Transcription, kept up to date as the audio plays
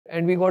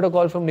and we got a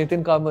call from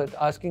Nithin Kamath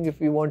asking if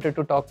we wanted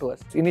to talk to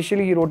us.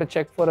 Initially, he wrote a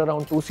check for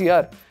around 2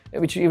 CR,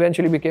 which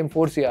eventually became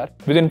 4 CR.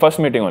 Within first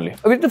meeting only?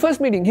 With the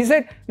first meeting, he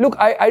said, look,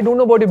 I don't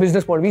know about your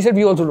business model. We said,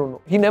 we also don't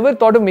know. He never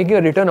thought of making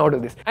a return out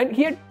of this. And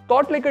he had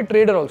thought like a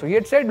trader also. He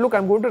had said, look,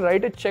 I'm going to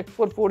write a check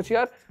for 4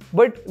 CR,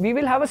 but we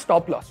will have a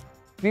stop loss.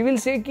 We will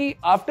say ki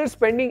after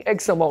spending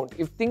X amount,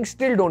 if things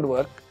still don't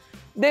work,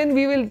 then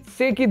we will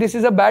say ki this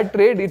is a bad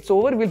trade, it's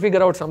over, we'll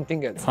figure out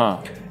something else.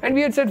 And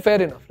we had said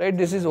fair enough, right?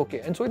 This is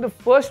okay. And so in the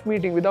first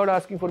meeting, without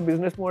asking for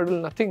business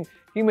model, nothing,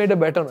 he made a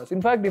bet on us.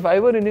 In fact, if I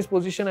were in his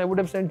position, I would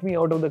have sent me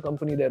out of the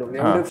company there only.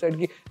 I would have said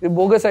ki the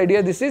bogus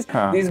idea this is,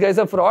 these guys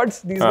are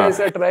frauds, these guys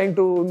are trying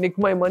to nick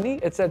my money,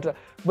 etc.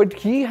 But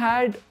he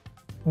had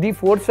the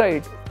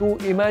foresight to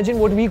imagine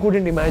what we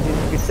couldn't imagine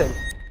itself.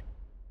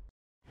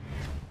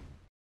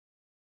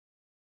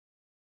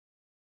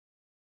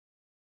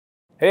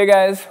 Hey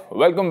guys,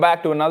 welcome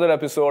back to another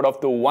episode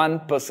of the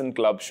 1%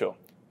 Club Show,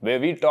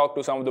 where we talk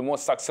to some of the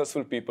most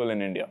successful people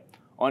in India.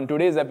 On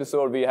today's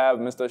episode, we have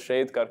Mr.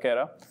 Shrehith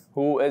Karkera,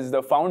 who is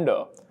the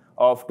founder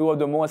of two of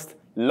the most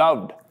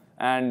loved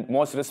and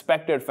most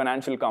respected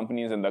financial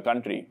companies in the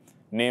country,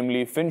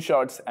 namely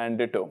Finshots and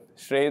Ditto.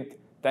 Shrehith,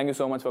 thank you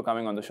so much for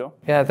coming on the show.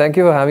 Yeah, thank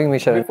you for having me,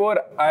 Sharan. Before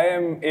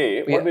IIM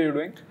A, what were you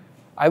doing?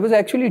 I was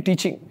actually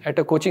teaching at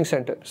a coaching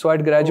center. So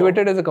I'd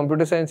graduated as a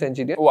computer science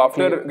engineer. Oh,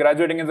 after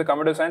graduating as a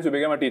computer science, you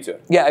became a teacher?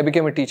 Yeah, I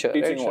became a teacher.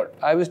 Teaching what?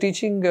 I was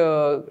teaching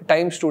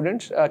time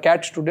students,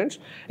 CAT students.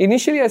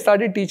 Initially, I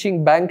started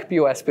teaching bank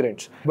PO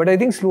aspirants. But I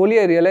think slowly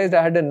I realized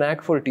I had a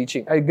knack for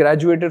teaching. I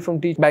graduated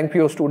from teaching bank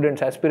PO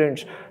students,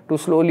 aspirants, to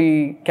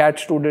slowly CAT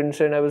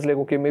students. And I was like,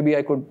 okay, maybe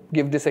I could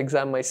give this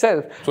exam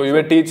myself. So you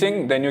were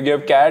teaching, then you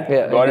gave CAT,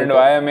 got into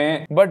IIM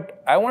A.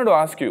 But I wanted to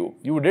ask you,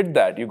 you did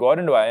that, you got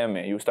into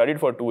IIM A, you studied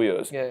for 2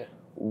 years. Yeah.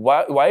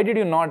 Why did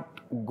you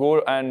not go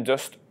and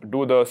just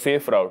do the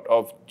safe route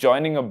of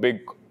joining a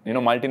big,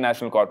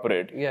 multinational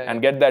corporate and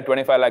get that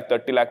 25 lakh,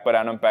 30 lakh per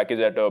annum package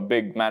at a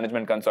big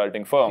management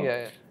consulting firm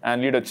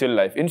and lead a chill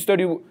life? Instead,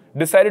 you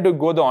decided to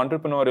go the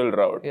entrepreneurial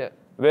route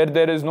where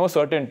there is no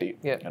certainty,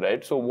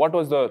 right? So what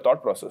was the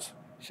thought process?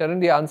 Sharan,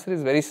 the answer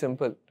is very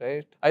simple,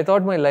 right? I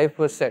thought my life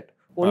was set.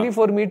 Only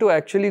for me to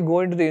actually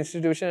go into the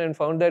institution and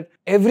found that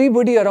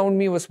everybody around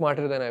me was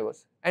smarter than I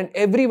was. And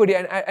everybody,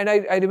 and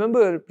I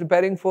remember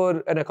preparing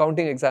for an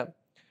accounting exam.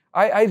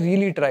 I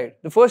really tried.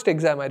 The first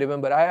exam, I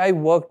remember, I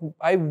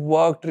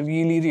worked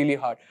really, really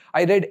hard.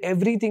 I read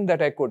everything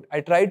that I could.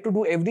 I tried to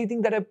do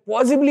everything that I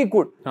possibly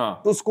could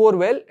to score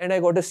well, and I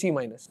got a C-.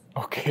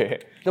 Okay.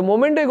 The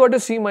moment I got a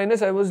C-,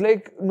 I was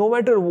like, no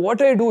matter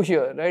what I do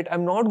here, right,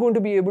 I'm not going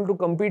to be able to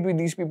compete with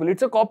these people.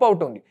 It's a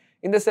cop-out only.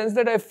 In the sense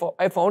that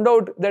I found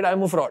out that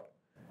I'm a fraud.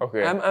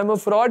 Okay. I'm a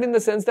fraud in the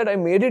sense that I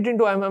made it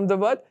into IIM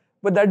Ahmedabad,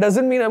 but that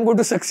doesn't mean I'm going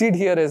to succeed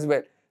here as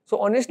well. So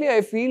honestly,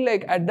 I feel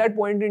like at that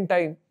point in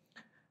time,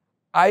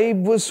 I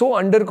was so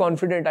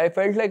underconfident. I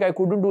felt like I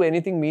couldn't do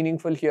anything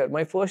meaningful here.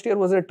 My first year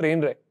was a train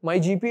wreck. My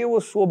GPA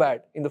was so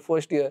bad in the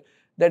first year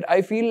that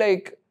I feel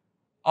like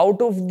out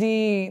of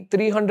the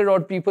 300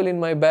 odd people in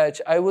my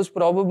batch, I was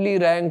probably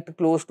ranked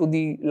close to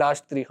the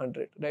last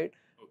 300, right?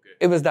 Okay.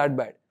 It was that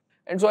bad.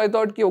 And so I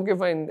thought, okay,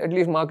 fine, at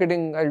least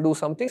marketing, I'll do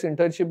something.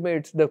 Internship,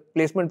 it's the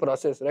placement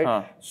process,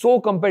 right? So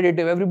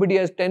competitive. Everybody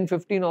has 10,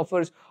 15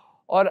 offers.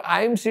 Or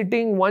I'm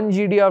sitting one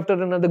GD after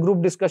another,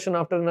 group discussion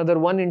after another,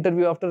 one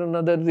interview after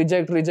another,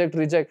 reject.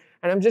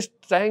 And I'm just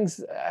trying.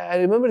 I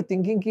remember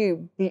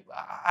thinking,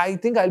 I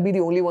think I'll be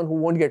the only one who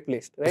won't get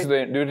placed, right?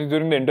 During the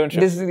internship?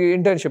 This is the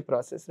internship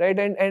process, right?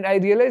 And I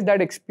realized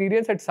that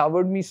experience had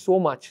soured me so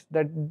much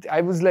that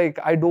I was like,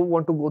 I don't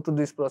want to go through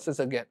this process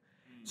again.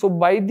 So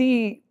by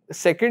the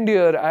second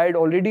year, I had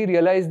already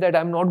realized that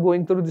I'm not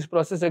going through this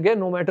process again,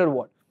 no matter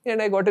what. And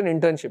I got an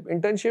internship.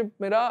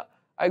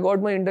 I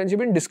got my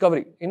internship in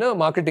Discovery, in a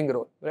marketing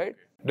role, right?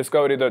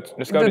 Discovery, the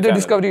Discovery the channel.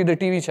 Discovery, the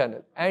TV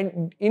channel.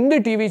 And in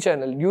the TV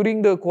channel,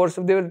 during the course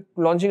of, they were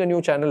launching a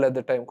new channel at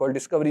the time called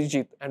Discovery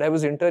Jeet. And I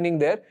was interning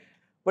there.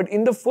 But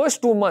in the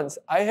first 2 months,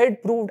 I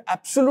had proved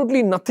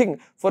absolutely nothing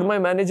for my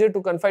manager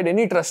to confide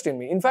any trust in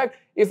me. In fact,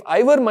 if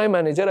I were my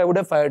manager, I would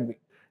have fired me.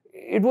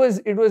 It was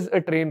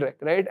a train wreck,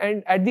 right?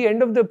 And at the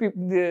end of the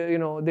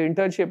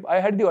internship, I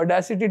had the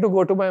audacity to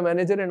go to my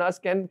manager and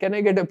ask, can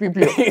I get a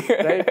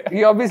PPO, right?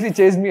 He obviously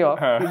chased me off.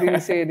 He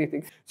didn't say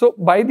anything. So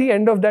by the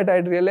end of that, I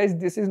realized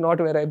this is not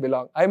where I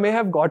belong. I may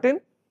have gotten,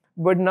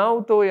 but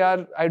now,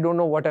 I don't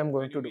know what I'm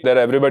going to do. There,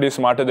 everybody's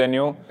smarter than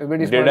you.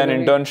 Did an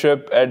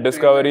internship at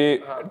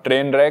Discovery,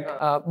 train wreck.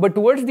 But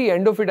towards the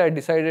end of it, I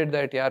decided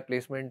that,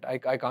 placement,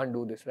 I can't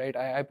do this, right?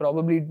 I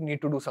probably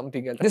need to do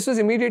something else. This was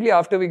immediately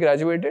after we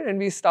graduated, and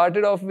we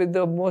started off with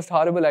the most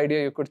horrible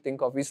idea you could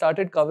think of. We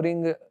started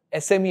covering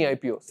SME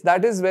IPOs.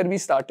 That is where we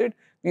started.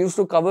 We used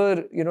to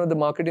cover, the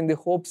market in the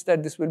hopes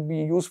that this will be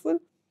useful,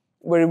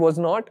 but it was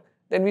not.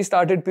 Then we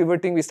started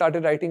pivoting, we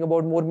started writing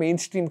about more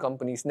mainstream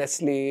companies,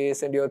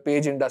 Nestle's and your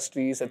Page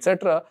Industries,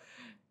 etc.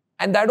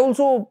 And that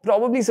also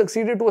probably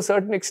succeeded to a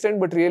certain extent,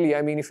 but really,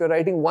 I mean, if you're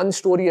writing one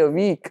story a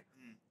week,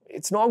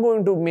 it's not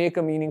going to make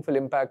a meaningful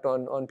impact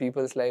on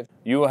people's lives.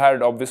 You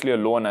had obviously a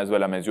loan as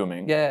well, I'm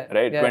assuming. Yeah.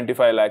 Right? Yeah.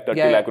 25 lakh,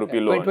 30 lakh rupee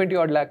loan. 20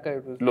 odd lakh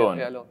it was. Loan.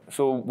 Yeah, loan.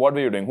 So what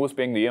were you doing? Who's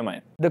paying the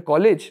EMI? The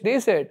college, they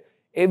said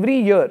every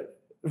year,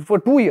 for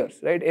 2 years,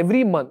 right,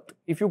 every month,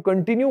 if you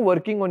continue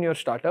working on your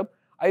startup,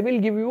 I will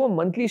give you a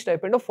monthly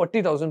stipend of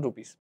 40,000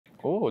 rupees.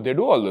 Oh, they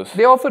do all this.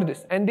 They offer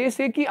this and they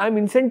say ki I'm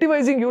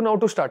incentivizing you now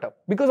to start up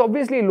because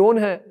obviously loan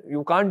hai,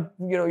 you can't,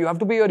 you have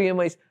to pay your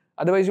EMIs,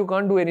 otherwise you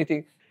can't do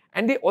anything.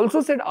 And they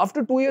also said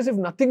after 2 years, if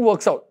nothing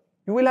works out,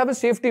 you will have a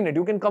safety net.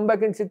 You can come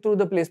back and sit through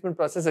the placement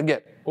process again.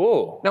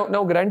 Oh.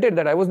 Now granted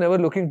that I was never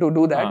looking to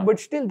do that,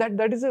 but still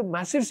that is a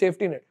massive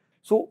safety net.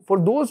 So for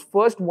those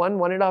first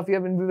 1.5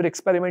 years when we were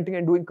experimenting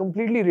and doing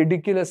completely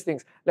ridiculous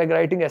things like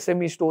writing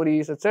SME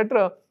stories,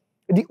 etc.,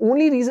 the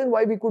only reason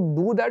why we could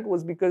do that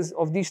was because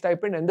of the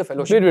stipend and the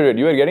fellowship. Wait.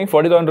 You were getting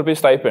 40,000 rupees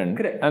stipend.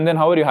 Correct. And then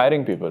how were you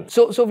hiring people?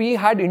 So we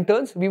had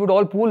interns. We would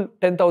all pool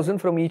 10,000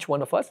 from each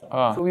one of us.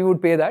 So we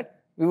would pay that.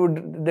 We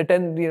would, the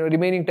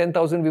remaining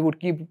 10,000, we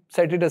would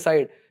set it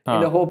aside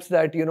in the hopes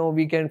that,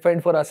 we can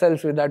fend for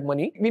ourselves with that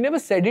money. We never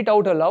said it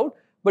out aloud,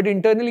 but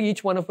internally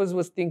each one of us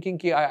was thinking,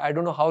 I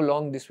don't know how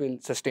long this will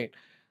sustain.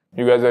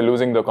 You guys are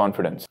losing the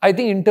confidence. I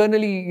think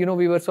internally,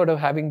 we were sort of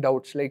having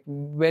doubts, like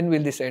when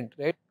will this end,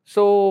 right?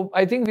 So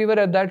I think we were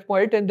at that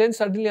point and then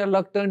suddenly our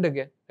luck turned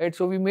again, right?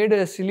 So we made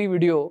a silly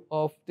video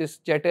of this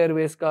Jet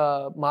Airways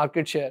ka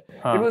market share.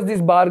 It was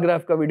this bar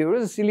graph ka video. It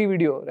was a silly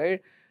video,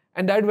 right?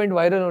 And that went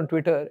viral on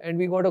Twitter and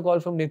we got a call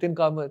from Nithin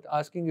Kamath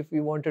asking if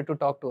we wanted to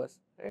talk to us,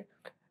 right?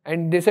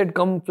 And they said,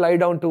 come fly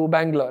down to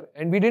Bangalore.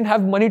 And we didn't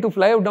have money to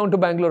fly down to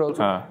Bangalore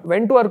also.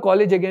 Went to our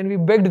college again, we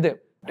begged them.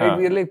 Right?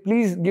 We were like,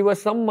 please give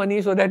us some money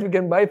so that we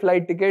can buy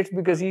flight tickets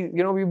because we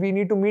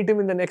need to meet him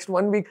in the next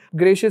 1 week.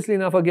 Graciously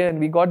enough, again,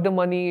 we got the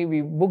money,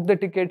 we booked the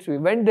tickets, we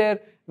went there.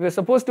 We were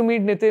supposed to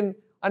meet Nithin.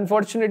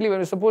 Unfortunately, when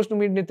we were supposed to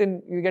meet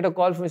Nithin, we get a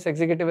call from his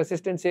executive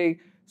assistant saying,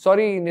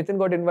 sorry, Nithin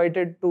got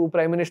invited to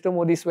Prime Minister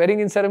Modi's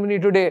swearing-in ceremony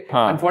today.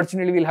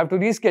 Unfortunately, we'll have to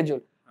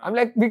reschedule. I'm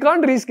like, we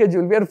can't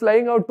reschedule. We are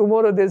flying out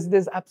tomorrow.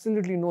 There's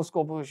absolutely no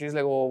scope. She's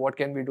like, oh, what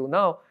can we do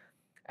now?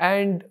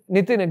 And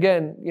Nithin,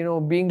 again,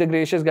 being the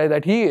gracious guy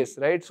that he is,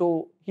 right?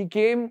 So he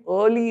came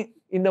early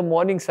in the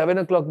morning, 7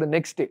 o'clock the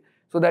next day,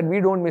 so that we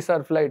don't miss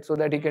our flight, so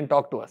that he can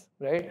talk to us,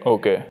 right?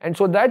 Okay. And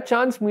so that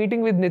chance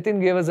meeting with Nithin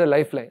gave us a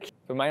lifeline.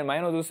 So mine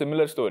was a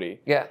similar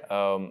story. Yeah.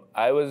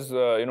 I was,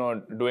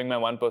 doing my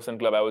 1%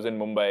 club. I was in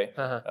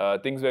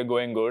Mumbai. Things were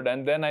going good.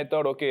 And then I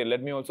thought, okay,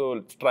 let me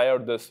also try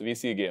out this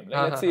VC game.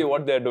 Let's see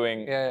what they're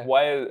doing.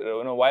 Why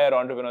are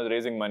entrepreneurs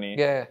raising money?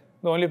 Yeah.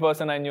 The only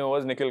person I knew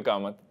was Nithin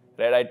Kamath.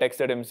 Right, I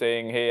texted him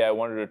saying, hey, I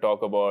wanted to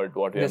talk about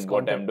what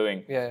I'm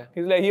doing. Yeah.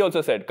 He's like, he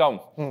also said, come.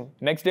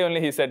 Next day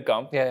only he said,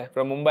 come. Yeah.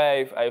 From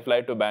Mumbai, I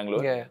fly to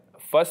Bangalore. Yeah.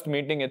 First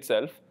meeting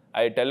itself,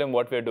 I tell him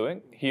what we're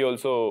doing. He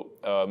also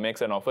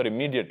makes an offer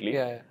immediately.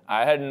 Yeah.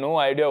 I had no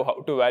idea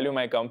how to value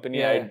my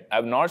company.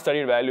 I've not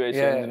studied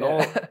valuations, no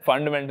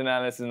fundamental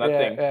analysis,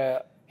 nothing.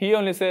 He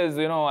only says,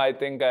 I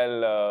think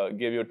I'll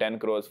give you 10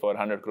 crores for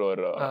 100 crore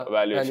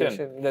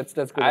valuation. That's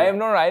good.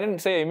 I didn't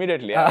say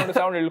immediately. I want to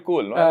sound a little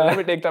cool. No? Let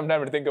me take some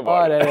time to think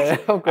about it.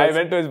 I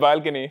went to his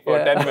balcony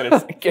for 10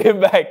 minutes, came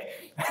back,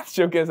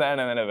 shook his hand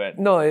and then I went.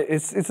 No,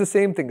 it's the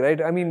same thing,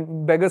 right? I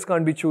mean, beggars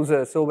can't be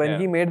choosers. So when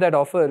he made that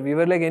offer, we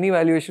were like, any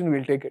valuation,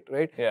 we'll take it,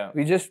 right? Yeah.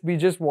 We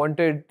just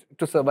wanted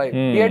to survive.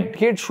 He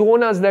had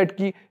shown us that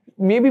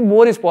maybe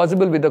more is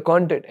possible with the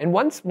content. And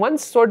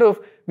once sort of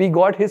we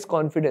got his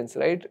confidence,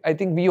 right? I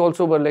think we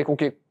also were like,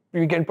 okay,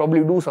 we can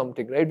probably do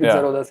something, right? With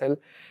Zerodha's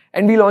help.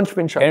 And we launched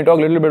Finshots. Can you talk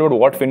a little bit about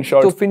what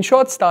Finshots? So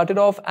Finshots started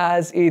off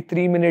as a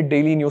 3-minute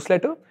daily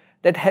newsletter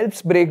that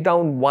helps break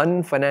down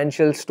one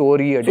financial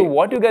story a day. So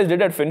what you guys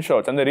did at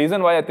Finshots, and the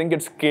reason why I think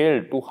it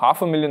scaled to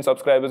 500,000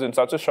 subscribers in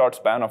such a short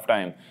span of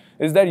time,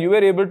 is that you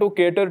were able to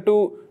cater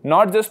to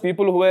not just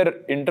people who were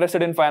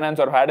interested in finance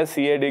or had a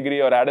CA degree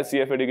or had a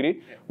CFA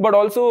degree, but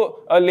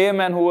also a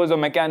layman who was a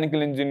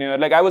mechanical engineer.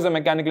 Like I was a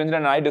mechanical engineer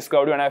and I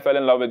discovered you and I fell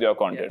in love with your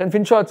content. And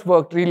Finshots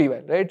worked really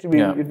well, right?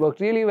 It worked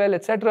really well,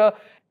 etc.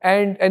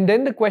 And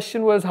then the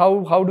question was,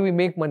 how do we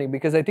make money?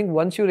 Because I think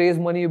once you raise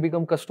money, you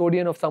become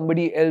custodian of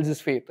somebody else's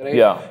faith, right?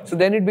 Yeah. So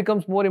then it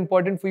becomes more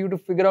important for you to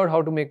figure out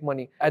how to make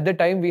money. At the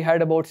time, we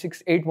had about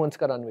 8 months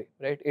ka runway,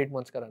 right? 8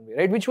 months ka runway,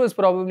 right? Which was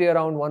probably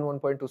around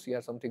 1.2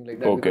 CR, something like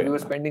that. Okay. Because we were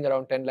spending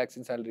around 10 lakhs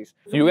in salaries.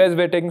 So you guys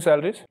were taking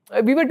salaries?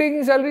 We were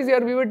taking salaries, yeah.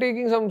 We were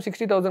taking some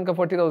 60,000 ka,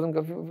 40,000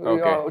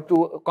 ka.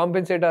 To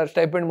compensate our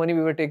stipend money,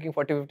 we were taking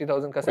 40-50,000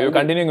 ka salary. So you're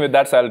continuing with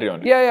that salary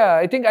only? Yeah.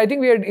 I think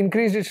we had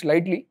increased it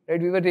slightly,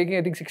 right? We were taking,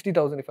 I think,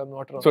 60,000 if I'm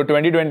not wrong. So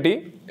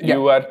 2020,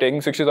 you are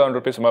taking 60,000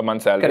 rupees per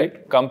month salary.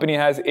 Correct. Company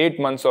has 8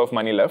 months of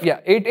money left.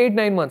 Yeah,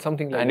 9 months,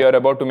 something like that. And you're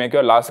about to make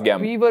your last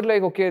gamble. We were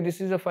like, okay, this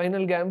is a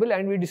final gamble,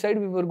 and we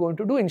decided we were going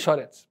to do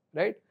insurance,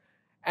 right?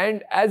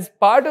 And as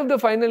part of the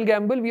final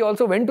gamble, we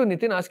also went to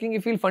Nithin asking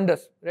if he'll fund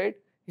us, right?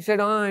 He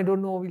said, I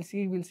don't know, we'll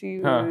see,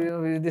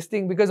 this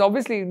thing. Because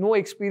obviously no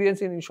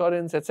experience in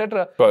insurance,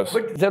 etc. But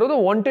Zerodha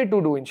wanted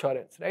to do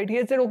insurance, right? He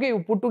had said, okay,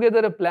 you put together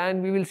a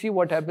plan, we will see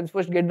what happens.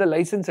 First, get the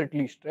license at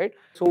least, right?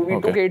 So we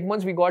took 8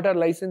 months, we got our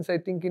license, I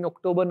think in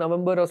October,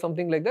 November or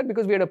something like that,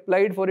 because we had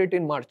applied for it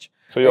in March.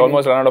 So you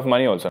almost ran out of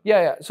money also?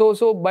 Yeah.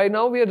 So by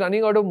now we are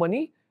running out of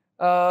money.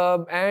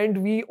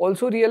 And we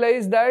also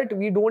realized that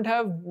we don't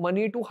have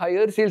money to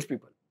hire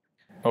salespeople.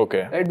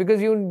 Okay. Right,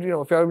 because you know,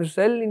 if you have to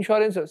sell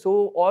insurance,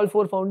 so all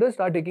 4 founders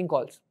start taking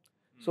calls.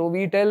 So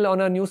we tell on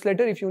our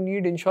newsletter, if you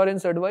need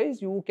insurance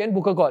advice, you can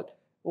book a call.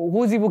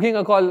 Who's he booking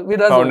a call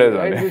with us? Founders only,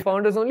 right? only. With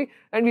founders only.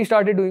 And we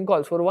started doing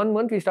calls. For 1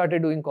 month, we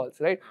started doing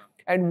calls, right?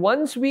 And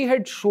once we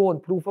had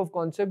shown proof of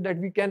concept that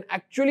we can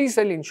actually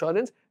sell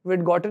insurance, we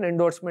had gotten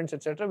endorsements,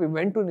 etc. We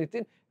went to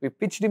Nithin, we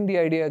pitched him the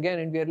idea again,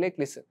 and we are like,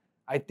 listen,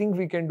 I think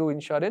we can do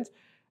insurance.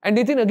 And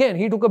Nithin, again,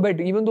 he took a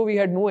bet. Even though we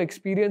had no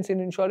experience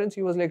in insurance,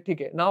 he was like,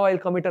 okay, now I'll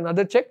commit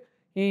another check.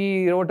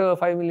 He wrote a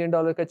 $5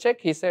 million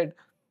check. He said,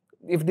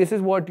 if this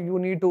is what you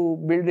need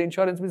to build the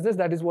insurance business,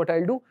 that is what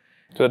I'll do.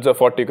 So it's a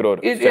 40 crore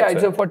check. Yeah,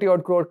 it's a 40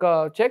 odd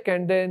crore check.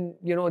 And then,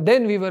 you know,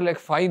 then we were like,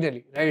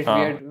 finally,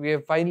 right? We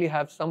have finally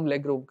have some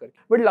leg room.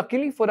 But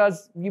luckily for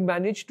us, we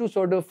managed to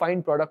sort of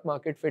find product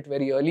market fit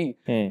very early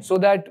so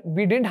that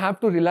we didn't have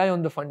to rely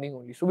on the funding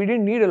only. So we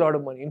didn't need a lot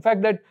of money. In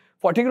fact, that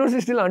 40 crores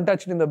is still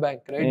untouched in the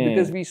bank, right?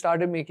 Because we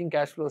started making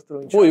cash flows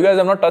through insurance. Oh, you guys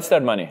have not touched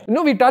that money?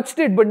 No, we touched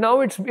it, but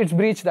now it's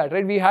breached that,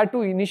 right? We had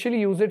to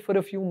initially use it for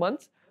a few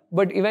months.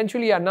 But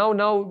eventually, yeah,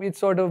 now it's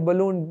sort of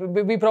ballooned.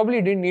 We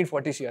probably didn't need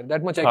 40 CR.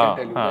 That much I can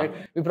tell you, right?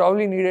 We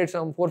probably needed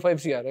some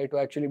 4-5 CR, right, to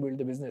actually build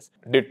the business.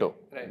 Ditto.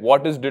 Right.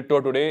 What is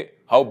Ditto today?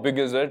 How big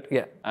is it?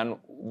 Yeah. And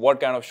what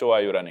kind of show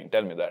are you running?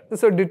 Tell me that.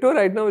 So Ditto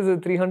right now is a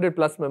 300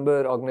 plus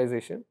member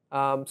organization.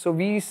 So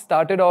we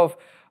started off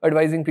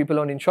advising people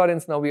on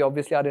insurance. Now we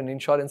obviously are an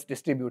insurance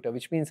distributor,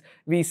 which means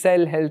we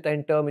sell health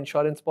and term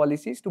insurance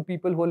policies to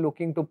people who are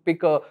looking to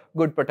pick a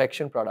good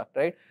protection product,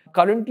 right?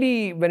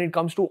 Currently, when it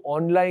comes to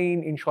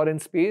online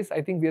insurance space,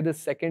 I think we are the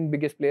second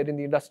biggest player in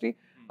the industry,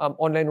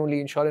 online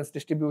only insurance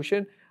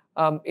distribution.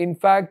 In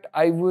fact,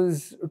 I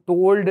was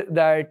told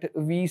that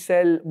we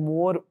sell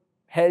more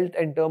health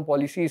and term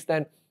policies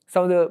than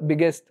some of the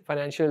biggest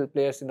financial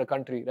players in the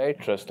country, right?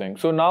 Interesting.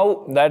 So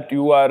now that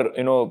you are,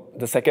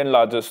 the second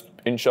largest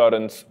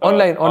insurance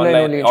online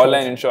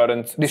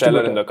insurance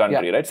seller in the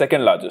country, right?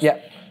 Second largest. Yeah.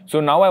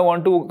 So now I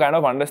want to kind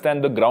of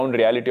understand the ground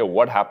reality of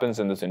what happens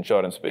in this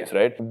insurance space,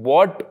 right?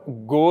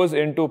 What goes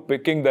into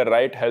picking the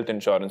right health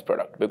insurance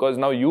product? Because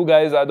now you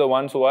guys are the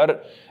ones who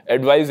are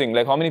advising.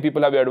 Like, how many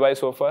people have you advised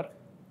so far?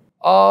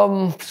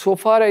 So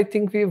far, I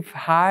think we've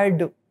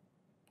had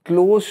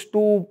close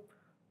to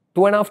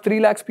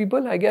 2.5-3 lakhs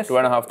people, I guess.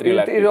 2.5-3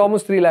 lakh people.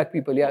 Almost 3 lakh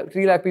people, yeah.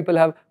 3 lakh people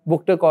have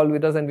booked a call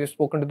with us and we've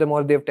spoken to them,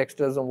 or they've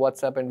texted us on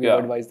WhatsApp and we've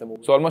advised them.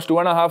 So almost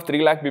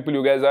 2.5-3 lakh people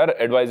you guys are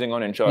advising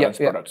on insurance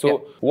products.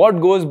 So what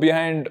goes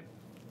behind,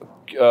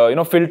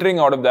 filtering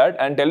out of that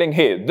and telling,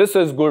 hey, this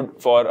is good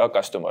for a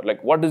customer?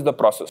 Like, what is the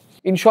process?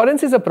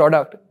 Insurance is a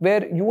product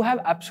where you have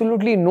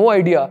absolutely no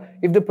idea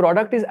if the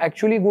product is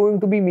actually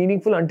going to be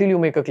meaningful until you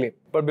make a claim.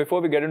 But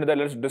before we get into that,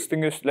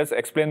 let's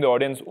explain the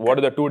audience what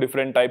are the two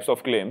different types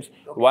of claims.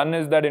 Okay. One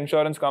is that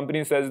insurance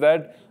company says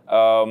that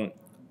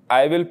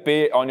I will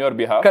pay on your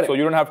behalf. Correct. So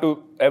you don't have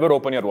to ever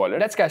open your wallet.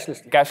 That's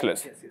cashless.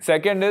 Cashless. Yes.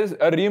 Second is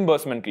a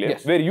reimbursement claim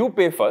where you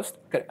pay first.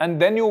 Correct.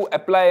 And then you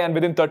apply and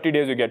within 30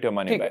 days you get your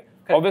money back. Correct.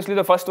 Obviously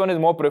the first one is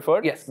more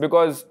preferred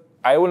because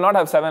I will not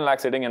have 7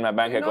 lakhs sitting in my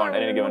bank account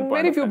at any given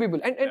point. Very few people.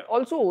 And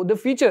also the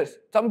features.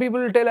 Some people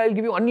will tell, I'll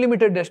give you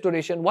unlimited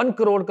restoration, 1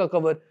 crore ka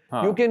cover.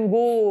 You can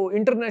go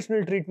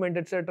international treatment,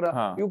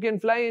 etc. You can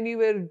fly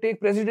anywhere,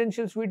 take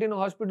presidential suite in a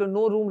hospital,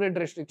 no room rent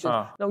restrictions.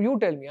 Now you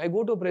tell me, I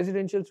go to a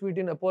presidential suite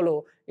in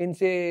Apollo in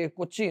say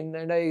Cochin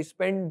and I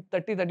spend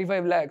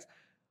 30-35 lakhs.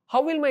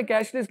 How will my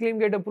cashless claim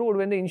get approved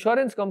when the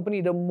insurance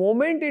company, the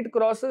moment it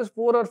crosses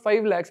 4 or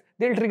 5 lakhs,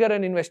 they'll trigger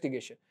an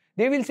investigation.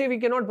 They will say we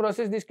cannot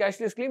process this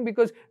cashless claim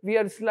because we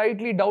are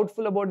slightly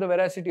doubtful about the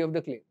veracity of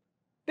the claim.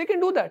 They can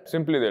do that.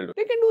 Simply they'll do.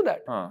 They can do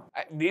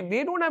that.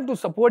 They don't have to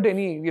support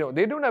any,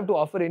 they don't have to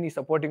offer any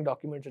supporting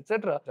documents,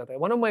 etc.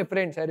 One of my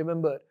friends, I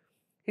remember,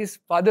 his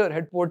father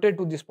had ported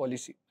to this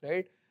policy,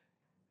 right?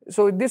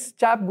 So this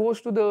chap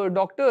goes to the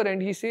doctor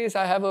and he says,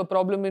 I have a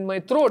problem in my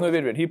throat. No,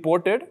 wait. He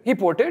ported.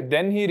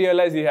 Then he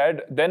realized he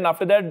had. Then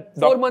after that,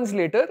 4 months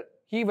later,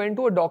 he went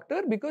to a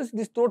doctor because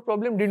this throat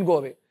problem didn't go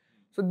away.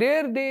 So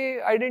there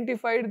they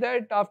identified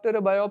that after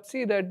a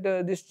biopsy that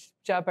this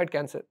chap had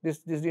cancer.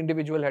 This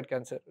individual had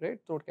cancer, right?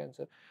 Throat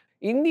cancer.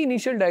 In the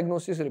initial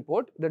diagnosis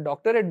report, the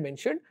doctor had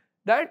mentioned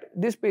that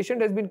this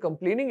patient has been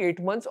complaining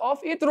 8 months of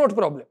a throat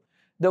problem.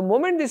 The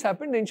moment this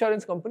happened, the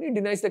insurance company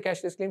denies the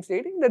cashless claim,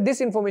 stating that this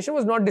information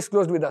was not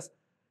disclosed with us.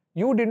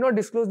 You did not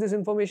disclose this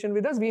information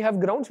with us. We have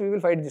grounds. We will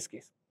fight this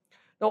case.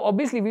 Now,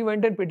 obviously, we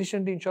went and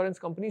petitioned the insurance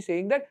company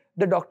saying that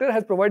the doctor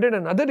has provided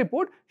another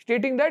report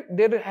stating that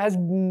there has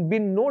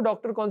been no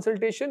doctor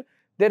consultation.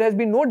 There has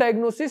been no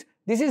diagnosis.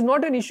 This is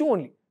not an issue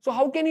only. So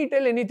how can he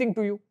tell anything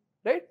to you,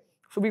 right?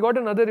 So we got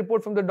another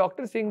report from the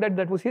doctor saying that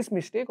that was his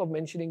mistake of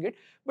mentioning it.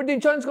 But the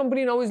insurance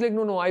company now is like,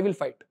 no, I will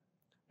fight.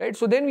 Right?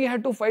 So then we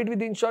had to fight with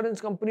the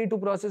insurance company to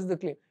process the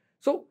claim.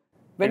 So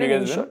when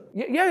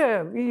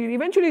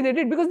eventually they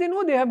did, because they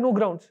know they have no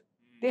grounds.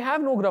 They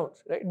have no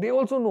grounds, right? They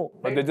also know.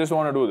 But they just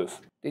want to do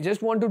this. They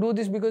just want to do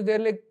this because they're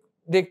like,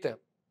 dekh them.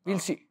 We'll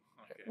see.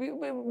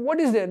 Okay. What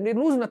is there? They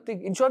lose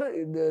nothing.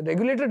 The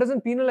regulator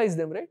doesn't penalize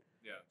them, right?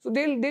 Yeah. So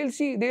they'll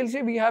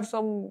say we have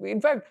some. In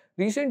fact,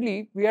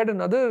 recently we had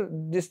another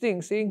this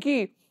thing saying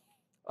ki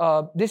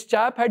this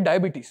chap had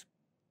diabetes.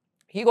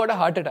 He got a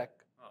heart attack,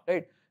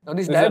 right? Now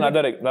this is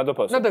another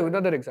person.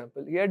 Another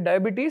example. He had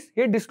diabetes.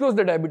 He had disclosed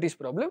the diabetes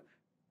problem.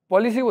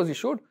 Policy was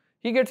issued.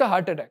 He gets a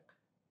heart attack.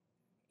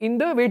 In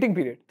the waiting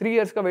period, 3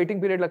 years ka waiting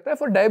period lagta hai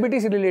for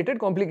diabetes related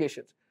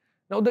complications.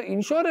 Now the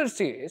insurer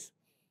says,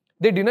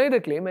 they deny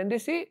the claim and they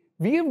say,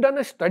 we have done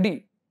a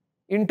study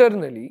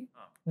internally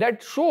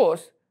that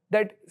shows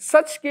that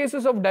such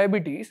cases of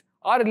diabetes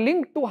are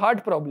linked to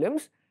heart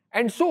problems,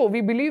 and so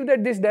we believe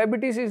that this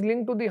diabetes is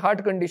linked to the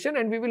heart condition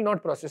and we will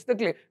not process the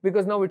claim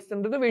because now it's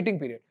under the waiting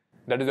period.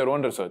 That is your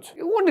own research.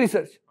 Your own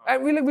research.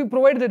 And we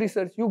provide the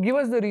research. You give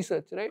us the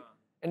research, right?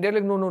 And they're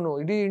like, no,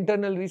 it is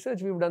internal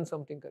research. We've done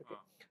something.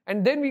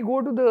 And then we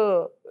go to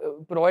the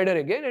provider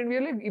again and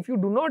we're like, if you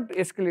do not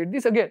escalate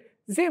this again,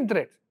 same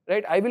threats,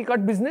 right? I will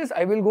cut business.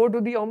 I will go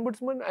to the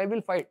ombudsman. I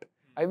will fight.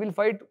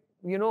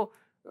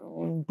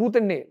 Tooth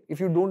and nail. If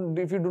you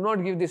do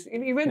not give this,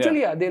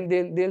 eventually,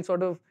 they'll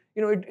sort of,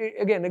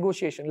 again,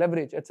 negotiation,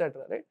 leverage,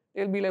 etc. Right?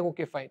 They'll be like,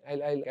 okay, fine,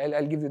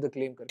 I'll give you the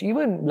claim.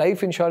 Even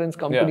life insurance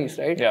companies,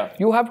 right? Yeah.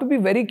 You have to be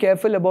very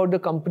careful about the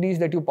companies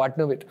that you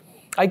partner with.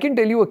 I can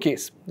tell you a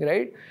case,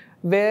 right,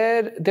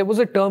 where there was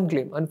a term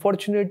claim.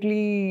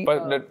 Unfortunately,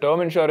 but the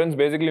term insurance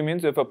basically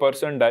means if a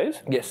person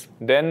dies, yes,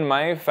 then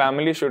my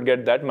family should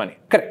get that money.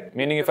 Correct.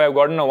 Meaning, if I've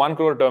gotten a 1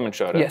 crore term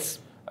insurance, yes,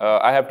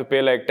 I have to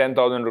pay like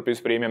 10,000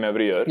 rupees premium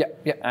every year.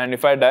 Yeah. And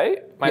if I die,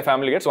 my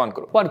family gets 1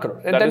 crore. 1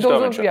 crore. And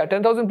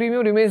 10,000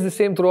 premium remains the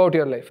same throughout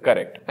your life.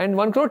 Correct. And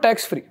 1 crore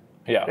tax free.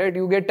 Yeah. Right?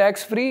 You get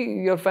tax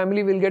free, your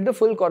family will get the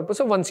full corpus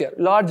of 1 year,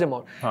 large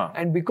amount.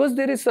 And because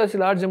there is such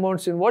large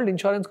amounts involved,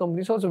 insurance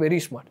companies are also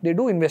very smart. They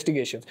do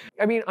investigations.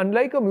 I mean,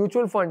 unlike a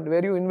mutual fund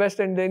where you invest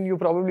and then you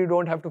probably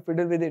don't have to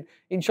fiddle with it,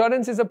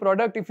 insurance is a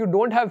product. If you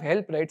don't have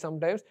help, right,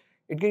 sometimes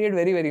it can get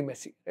very, very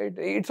messy. Right?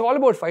 It's all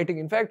about fighting.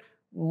 In fact,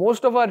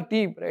 most of our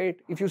team, right,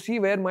 if you see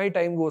where my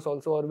time goes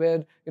also, or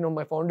where,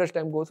 my founder's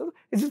time goes also,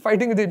 it's just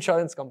fighting with the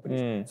insurance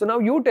companies. So now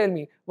you tell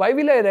me, why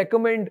will I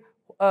recommend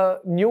a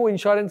new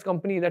insurance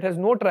company that has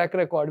no track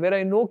record, where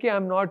I know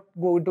I'm not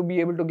going to be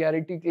able to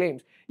guarantee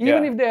claims,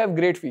 even if they have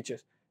great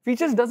features.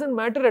 Features doesn't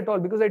matter at all,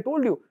 because I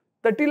told you,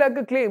 30 lakh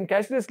a claim,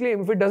 cashless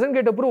claim, if it doesn't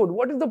get approved,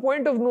 what is the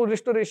point of no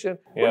restoration?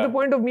 What's the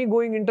point of me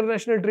going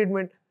international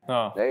treatment?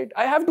 Right?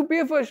 I have to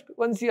pay first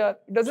 1 CR.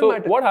 It doesn't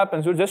matter. So what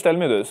happens? You just tell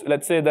me this.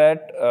 Let's say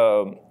that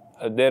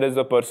there is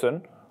a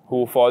person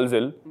who falls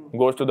ill,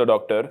 goes to the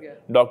doctor.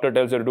 Doctor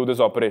tells her to do this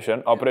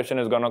operation. Operation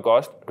is going to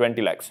cost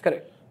 20 lakhs.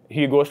 Correct.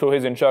 He goes to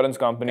his insurance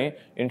company.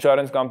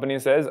 Insurance company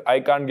says,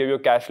 I can't give you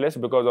cashless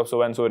because of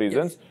so and so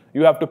reasons.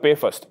 You have to pay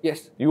first.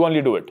 Yes. You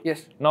only do it.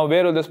 Yes. Now,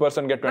 where will this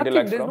person get 20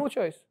 lakhs from? There's no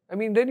choice. I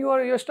mean, then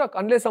you're stuck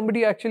unless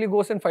somebody actually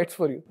goes and fights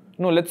for you.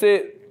 No, let's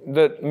say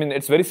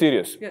it's very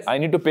serious. Yes. I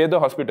need to pay the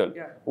hospital.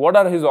 What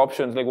are his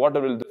options? Like, what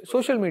will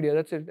social media,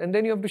 that's it. And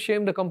then you have to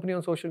shame the company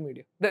on social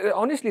media.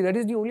 Honestly, that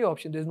is the only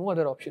option. There's no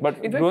other option.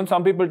 But don't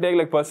some people take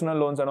like personal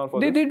loans and all for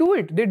this? They do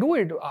it. They do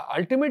it.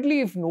 Ultimately,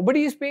 if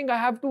nobody is paying, I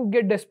have to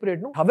get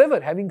desperate. No. However,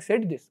 having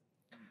said this,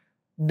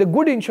 the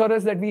good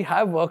insurers that we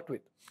have worked with,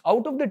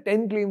 out of the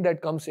 10 claim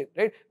that comes in,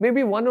 right,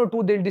 maybe 1 or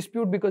 2 they'll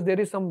dispute because there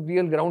is some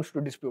real grounds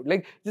to dispute.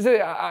 Like,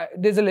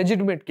 there's a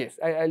legitimate case.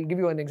 I'll give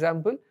you an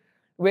example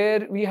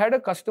where we had a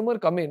customer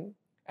come in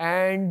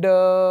and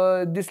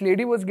this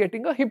lady was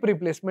getting a hip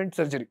replacement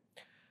surgery.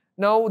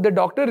 Now, the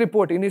doctor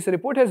in his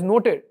report has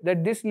noted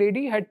that this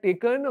lady had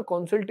taken a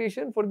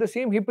consultation for the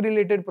same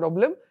hip-related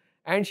problem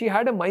and she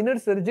had a minor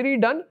surgery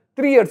done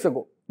 3 years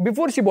ago,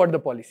 before she bought the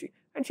policy.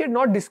 And she had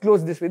not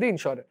disclosed this with the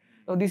insurer.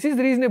 Now, this is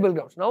reasonable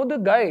grounds. Now,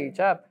 the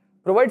chap,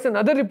 provides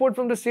another report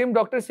from the same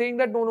doctor saying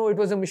that, no, it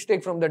was a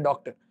mistake from the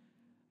doctor.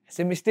 It's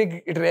a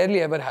mistake, it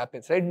rarely ever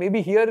happens, right?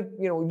 Maybe here,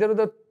 there are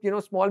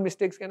the, small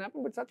mistakes can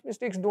happen, but such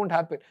mistakes don't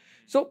happen.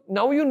 So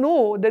now you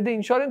know that the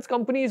insurance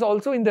company is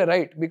also in the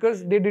right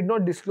because they did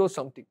not disclose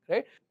something,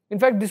 right? In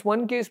fact, this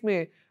one case,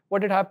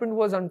 what had happened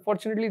was,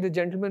 unfortunately, the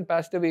gentleman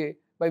passed away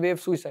by way of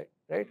suicide,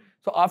 right?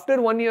 So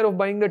after 1 year of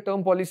buying the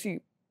term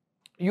policy,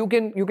 you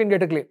can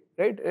get a claim,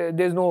 right?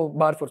 There's no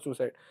bar for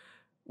suicide.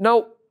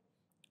 Now,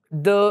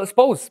 the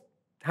spouse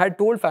had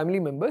told family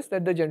members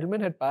that the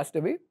gentleman had passed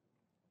away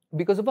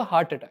because of a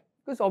heart attack,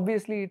 because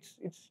obviously it's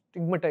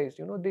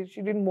stigmatized,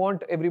 she didn't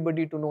want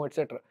everybody to know,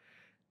 etc.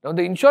 Now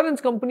the insurance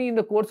company in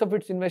the course of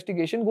its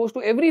investigation goes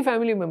to every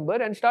family member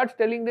and starts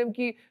telling them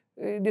ki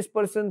this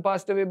person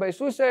passed away by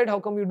suicide,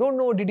 how come you don't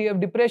know, did he have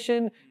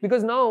depression?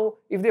 Because now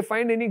if they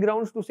find any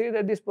grounds to say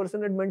that this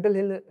person had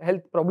mental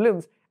health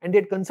problems and they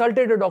had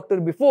consulted a doctor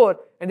before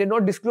and they had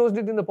not disclosed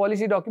it in the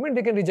policy document,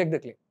 they can reject the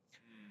claim.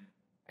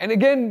 And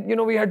again,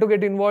 we had to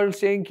get involved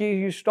saying,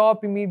 you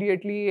stop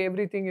immediately,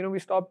 everything, we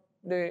stopped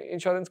the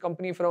insurance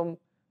company from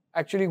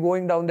actually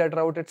going down that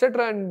route,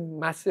 etc. And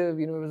massive,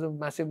 it was a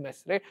massive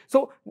mess, right?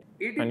 So,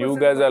 and you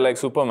guys are like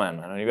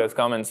Superman, man. You guys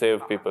come and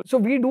save people. So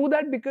we do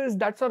that because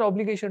that's our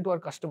obligation to our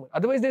customer.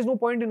 Otherwise, there's no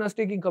point in us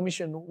taking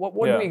commission.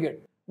 What do we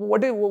get?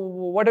 What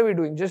are we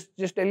doing?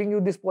 Just telling you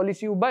this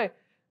policy you buy?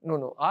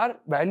 No. Our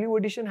value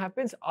addition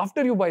happens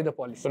after you buy the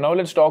policy. So now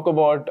let's talk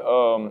about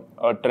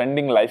a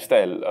trending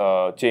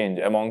lifestyle change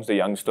amongst the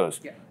youngsters.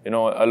 Yeah.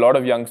 A lot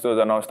of youngsters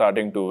are now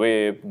starting to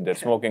vape, they're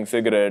smoking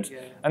cigarettes.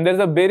 And there's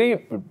a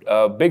very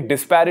big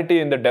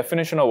disparity in the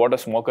definition of what a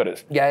smoker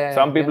is.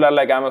 Some people are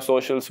like, I'm a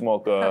social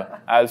smoker.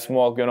 I'll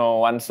smoke,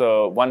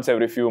 once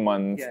every few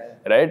months,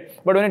 right?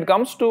 But when it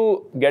comes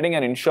to getting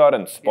an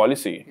insurance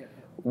policy,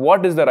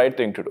 what is the right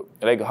thing to do?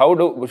 Like, how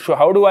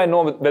do I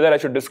know whether I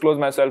should disclose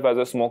myself as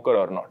a smoker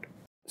or not?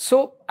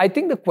 So I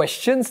think the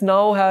questions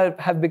now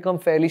have become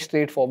fairly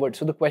straightforward.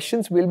 So the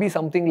questions will be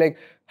something like,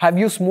 have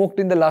you smoked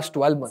in the last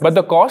 12 months? But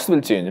the cost will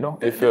change,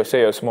 if you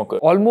say a smoker.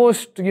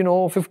 Almost,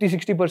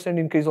 50-60%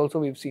 increase also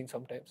we've seen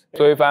sometimes.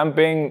 So if I'm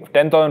paying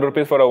 10,000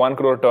 rupees for a 1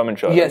 crore term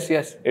insurance,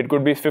 yes. It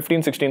could be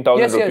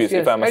 15,000-16,000 rupees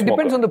if I'm a smoker. It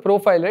depends on the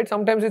profile, right?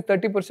 Sometimes it's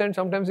 30%,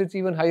 sometimes it's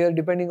even higher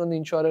depending on the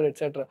insurer,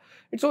 etc.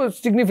 It's so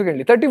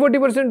significantly.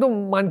 30-40% to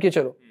man ke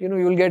chalo.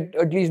 You'll get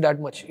at least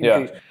that much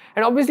increase.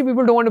 And obviously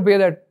people don't want to pay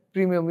that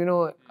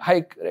premium,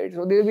 hike, right?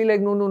 So they'll be like,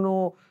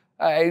 no,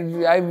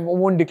 I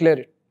won't declare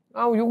it.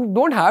 Now, you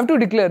don't have to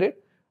declare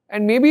it,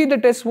 and maybe the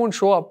tests won't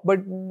show up, but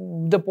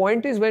the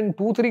point is when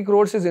 2-3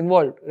 crores is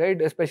involved, right?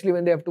 Especially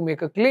when they have to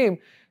make a claim,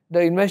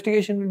 the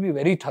investigation will be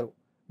very thorough.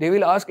 They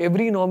will ask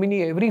every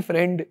nominee, every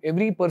friend,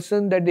 every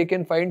person that they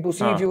can find to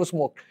see if you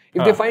smoked.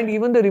 If they find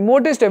even the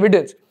remotest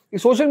evidence, a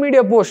social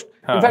media post.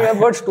 In fact, I've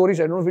heard stories,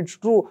 I don't know if it's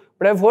true,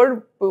 but I've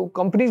heard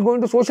companies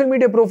going to social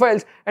media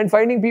profiles and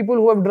finding people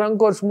who have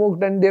drunk or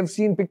smoked and they've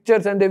seen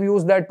pictures and they've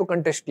used that to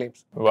contest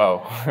claims.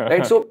 Wow.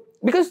 Right? So,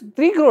 because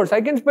 3 crores,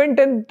 I can spend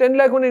 10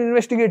 lakh on an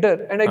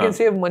investigator and I can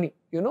save money,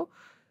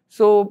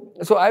 So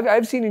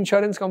I've seen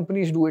insurance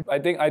companies do it.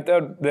 I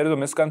thought there is a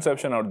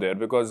misconception out there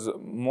because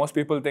most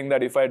people think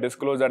that if I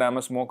disclose that I'm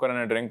a smoker and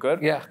a drinker,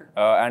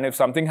 and if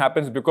something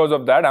happens because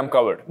of that, I'm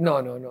covered.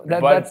 No.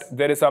 But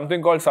there is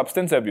something called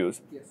substance abuse,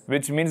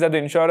 which means that the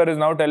insurer is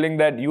now telling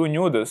that you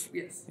knew this.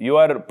 You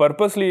are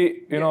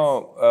purposely,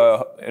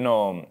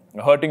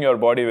 hurting your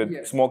body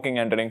with smoking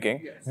and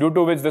drinking, due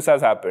to which this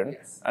has happened.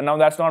 And now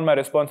that's not my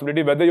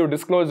responsibility whether you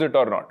disclose it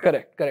or not.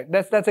 Correct.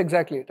 That's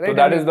exactly it. Right? So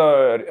that is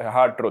the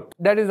hard truth.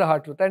 That is the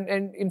hard truth.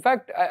 And in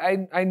fact,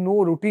 I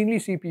routinely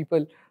see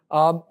people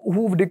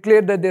who've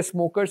declared that they're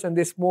smokers and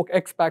they smoke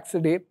X packs a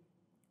day.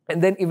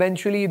 And then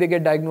eventually they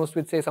get diagnosed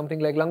with, say, something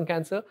like lung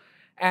cancer.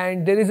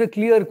 And there is a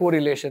clear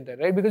correlation there,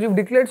 right? Because you've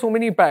declared so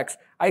many packs,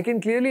 I can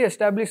clearly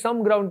establish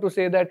some ground to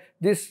say that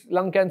this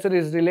lung cancer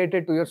is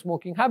related to your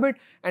smoking habit,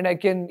 and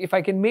if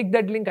I can make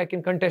that link, I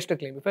can contest a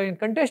claim. If I can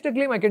contest a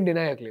claim, I can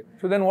deny a claim.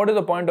 So then what is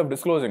the point of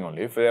disclosing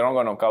only if they're not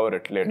going to cover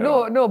it later?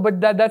 No,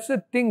 but that's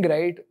the thing,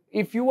 right?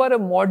 If you are a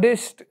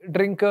modest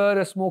drinker,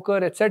 a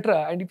smoker,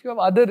 etc., and if you have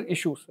other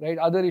issues, right,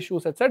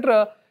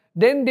 etc.,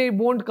 then they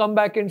won't come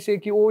back and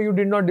say, oh, you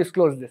did not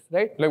disclose this,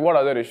 right? Like what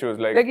other issues?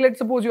 Like let's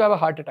suppose you have a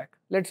heart attack.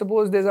 Let's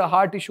suppose there's a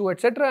heart issue,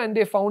 etc., and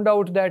they found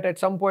out that at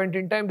some point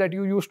in time that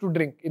you used to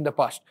drink in the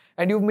past,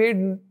 and you've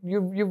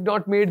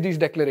not made these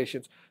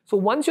declarations. So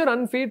once you're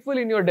unfaithful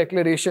in your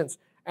declarations,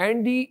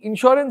 and the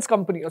insurance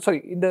company,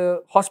 in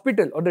the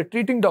hospital or the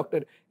treating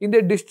doctor, in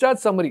their discharge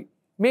summary,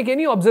 make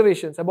any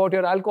observations about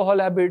your alcohol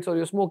habits or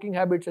your smoking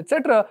habits,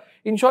 etc.,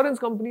 insurance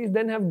companies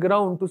then have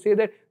ground to say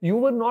that you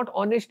were not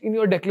honest in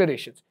your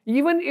declarations,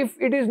 even if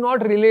it is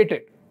not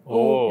related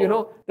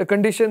to the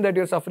condition that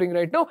you're suffering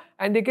right now,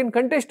 and they can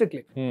contest a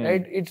claim.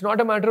 Right? It's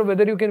not a matter of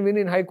whether you can win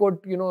in High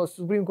Court,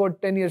 Supreme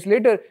Court 10 years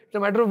later. It's a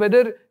matter of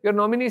whether your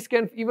nominees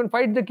can even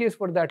fight the case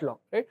for that long.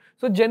 Right?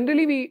 So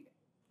generally we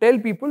tell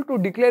people to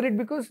declare it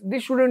because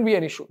this shouldn't be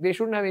an issue. They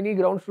shouldn't have any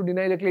grounds to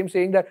deny the claim,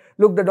 saying that,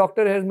 look, the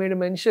doctor has made a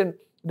mention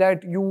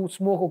that you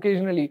smoke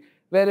occasionally,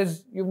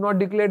 whereas you've not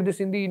declared this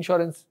in the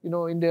insurance,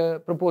 in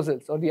the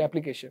proposals or the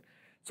application.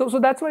 So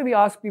that's why we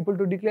ask people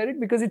to declare it,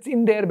 because it's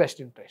in their best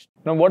interest.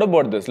 Now, what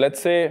about this?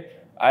 Let's say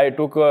I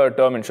took a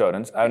term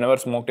insurance. I've never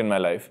smoked in my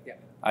life.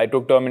 I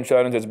took term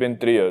insurance. It's been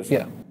 3 years.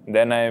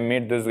 Then I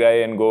meet this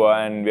guy in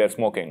Goa and we are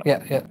smoking.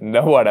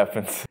 Now what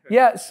happens?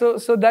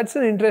 So that's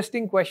an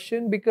interesting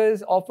question,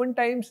 because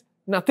oftentimes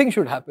nothing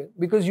should happen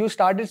because you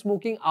started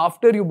smoking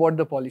after you bought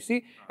the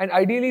policy, and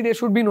ideally there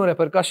should be no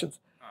repercussions.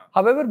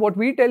 However, what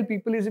we tell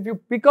people is if you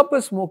pick up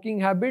a smoking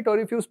habit or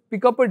if you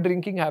pick up a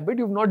drinking habit,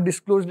 you've not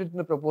disclosed it in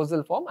the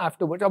proposal form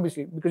afterwards,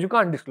 obviously, because you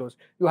can't disclose.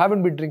 You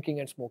haven't been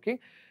drinking and smoking.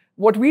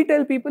 What we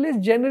tell people is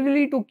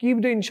generally to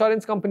keep the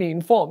insurance company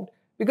informed,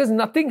 because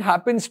nothing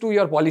happens to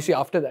your policy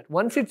after that.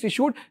 Once it's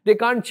issued, they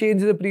can't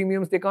change the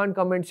premiums. They can't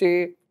come and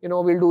say,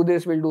 we'll do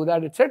this, we'll do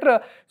that,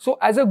 etc. So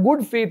as a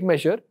good faith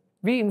measure,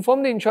 we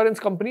inform the insurance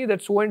company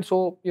that so and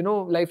so,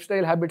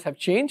 lifestyle habits have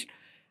changed,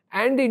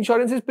 and the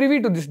insurance is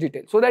privy to this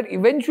detail, so that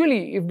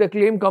eventually if the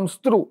claim comes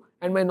through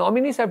and my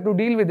nominees have to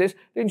deal with this,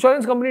 the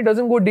insurance company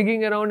doesn't go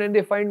digging around and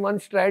they find one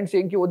strand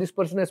saying, oh, this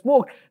person has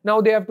smoked.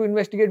 Now they have to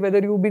investigate whether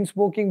you've been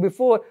smoking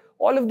before.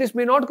 All of this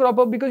may not crop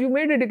up because you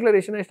made a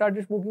declaration. I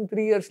started smoking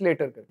 3 years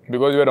later.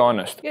 Because you were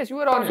honest. Yes, you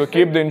were honest. So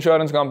keep the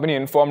insurance company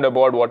informed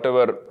about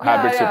whatever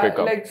habits you pick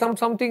up. Like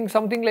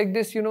something like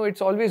this,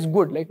 it's always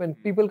good. Like when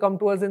people come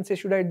to us and say,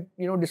 should I,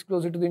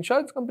 disclose it to the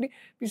insurance company?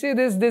 We say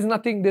there's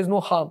nothing, there's no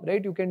harm,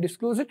 right? You can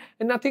disclose it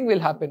and nothing will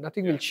happen,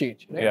 nothing will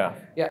change. Right?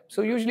 Yeah.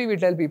 So usually we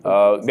tell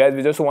people. Guys,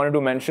 we just wanted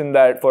to mention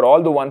that for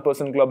all the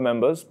 1% Club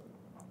members,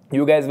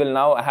 you guys will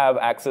now have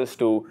access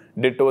to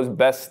Ditto's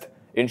best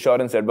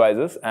insurance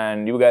advisors,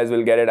 and you guys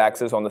will get it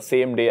access on the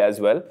same day as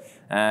well.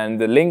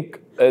 And the link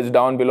is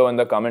down below in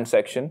the comment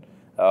section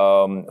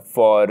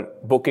for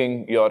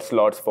booking your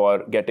slots for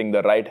getting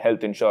the right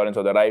health insurance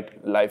or the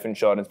right life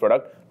insurance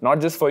product,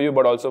 not just for you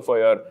but also for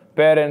your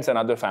parents and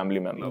other family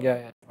members.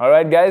 All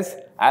right, guys,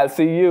 I'll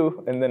see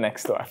you in the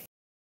next one.